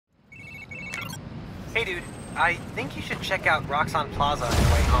Hey dude, I think you should check out Roxxon Plaza on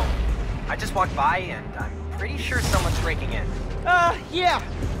your way home. I just walked by and I'm pretty sure someone's breaking in. Yeah.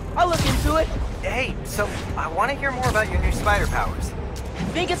 I'll look into it. Hey, so I want to hear more about your new spider powers. I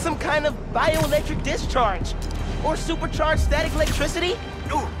think it's some kind of bioelectric discharge. Or supercharged static electricity.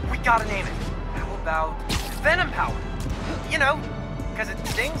 Ooh, we gotta name it. How about Venom Power? You know, because it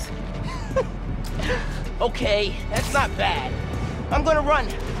stings. Okay, that's not bad. I'm gonna run.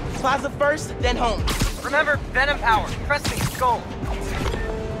 Plaza first, then home. Remember, Venom Power. Trust me, it's gold.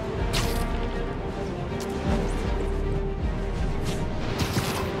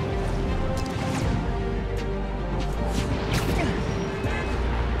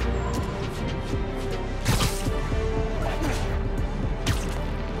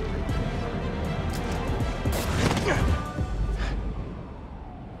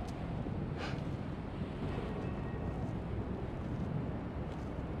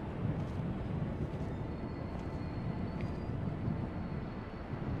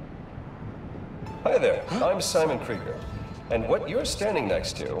 Hi there, I'm Simon Krieger, and what you're standing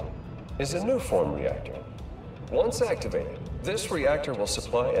next to is a Nuform reactor. Once activated, this reactor will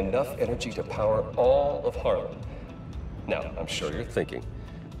supply enough energy to power all of Harlem. Now, I'm sure you're thinking,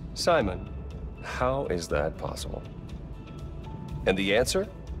 Simon, how is that possible? And the answer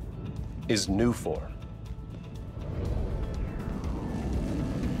is Nuform.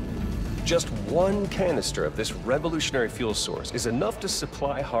 Just one canister of this revolutionary fuel source is enough to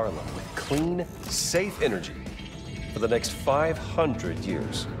supply Harlem with clean, safe energy for the next 500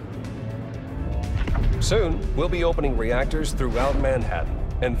 years. Soon, we'll be opening reactors throughout Manhattan,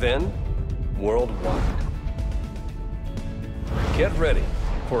 and then worldwide. Get ready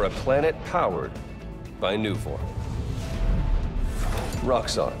for a planet powered by Nuform.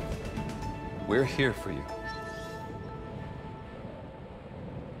 Roxxon, we're here for you.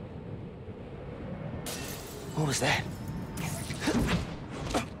 What was that?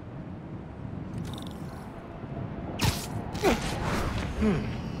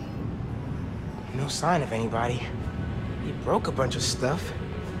 No sign of anybody. He broke a bunch of stuff.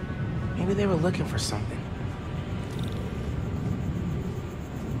 Maybe they were looking for something.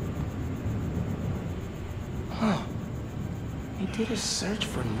 Huh. They did a search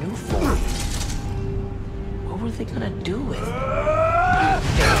for Nuform. What were they gonna do with it?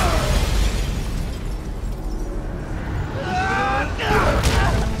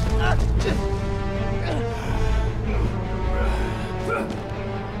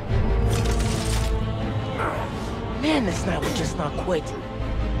 Man, this night would just not quit.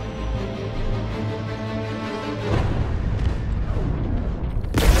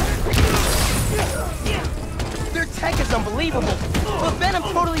 Their tech is unbelievable, but Venom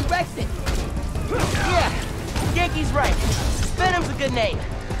totally wrecked it. Yeah, Yankee's right. Venom's a good name.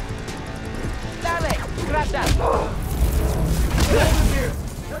 Dale, gracias. Over here.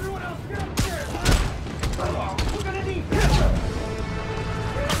 Everyone else, get upstairs. We're gonna need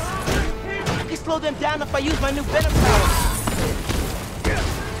I can slow them down if I use my new Venom power.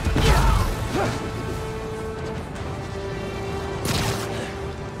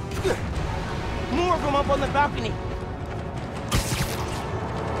 More of them up on the balcony.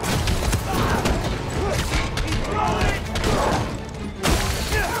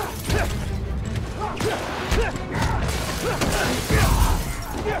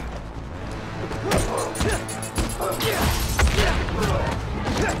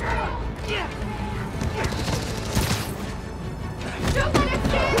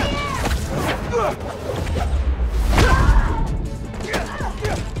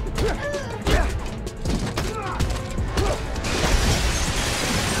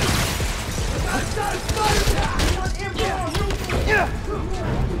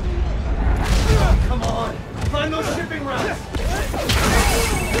 Come on, find those shipping routes.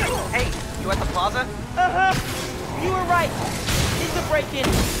 Hey, you at the plaza? Uh-huh. You were right. It's a break-in.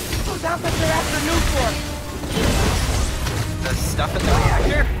 Sounds like they're after Nuform. The stuff in the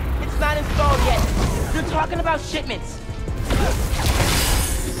reactor? It's not installed yet. They're talking about shipments.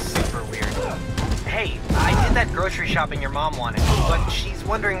 Super weird. Hey, I did that grocery shopping your mom wanted, but she's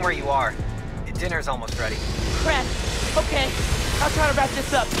wondering where you are. Dinner's almost ready. Crap. Okay. I'll try to wrap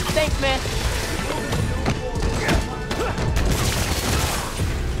this up. Thanks, man.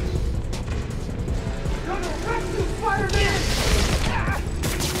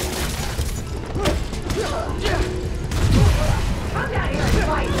 Come down here and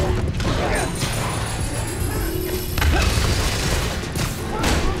fight!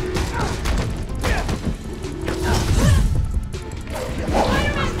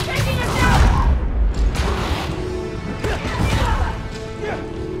 Spider-Man's taking us out!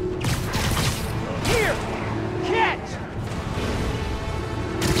 Here!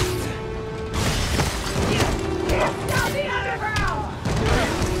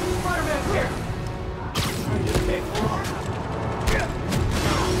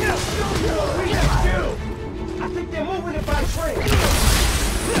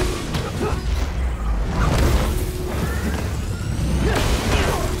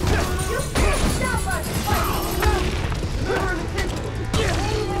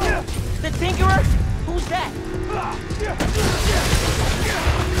 that?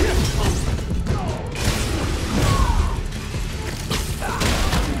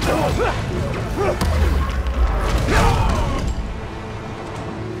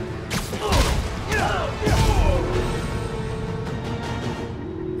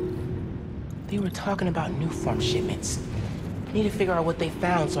 They were talking about new farm shipments. Need to figure out what they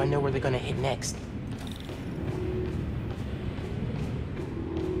found so I know where they're gonna hit next.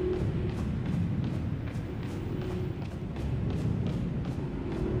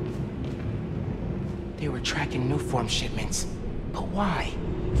 They were tracking new form shipments. But why?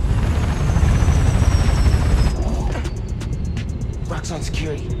 Rock's on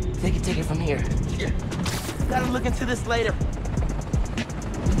security. They can take it from here. Gotta look into this later.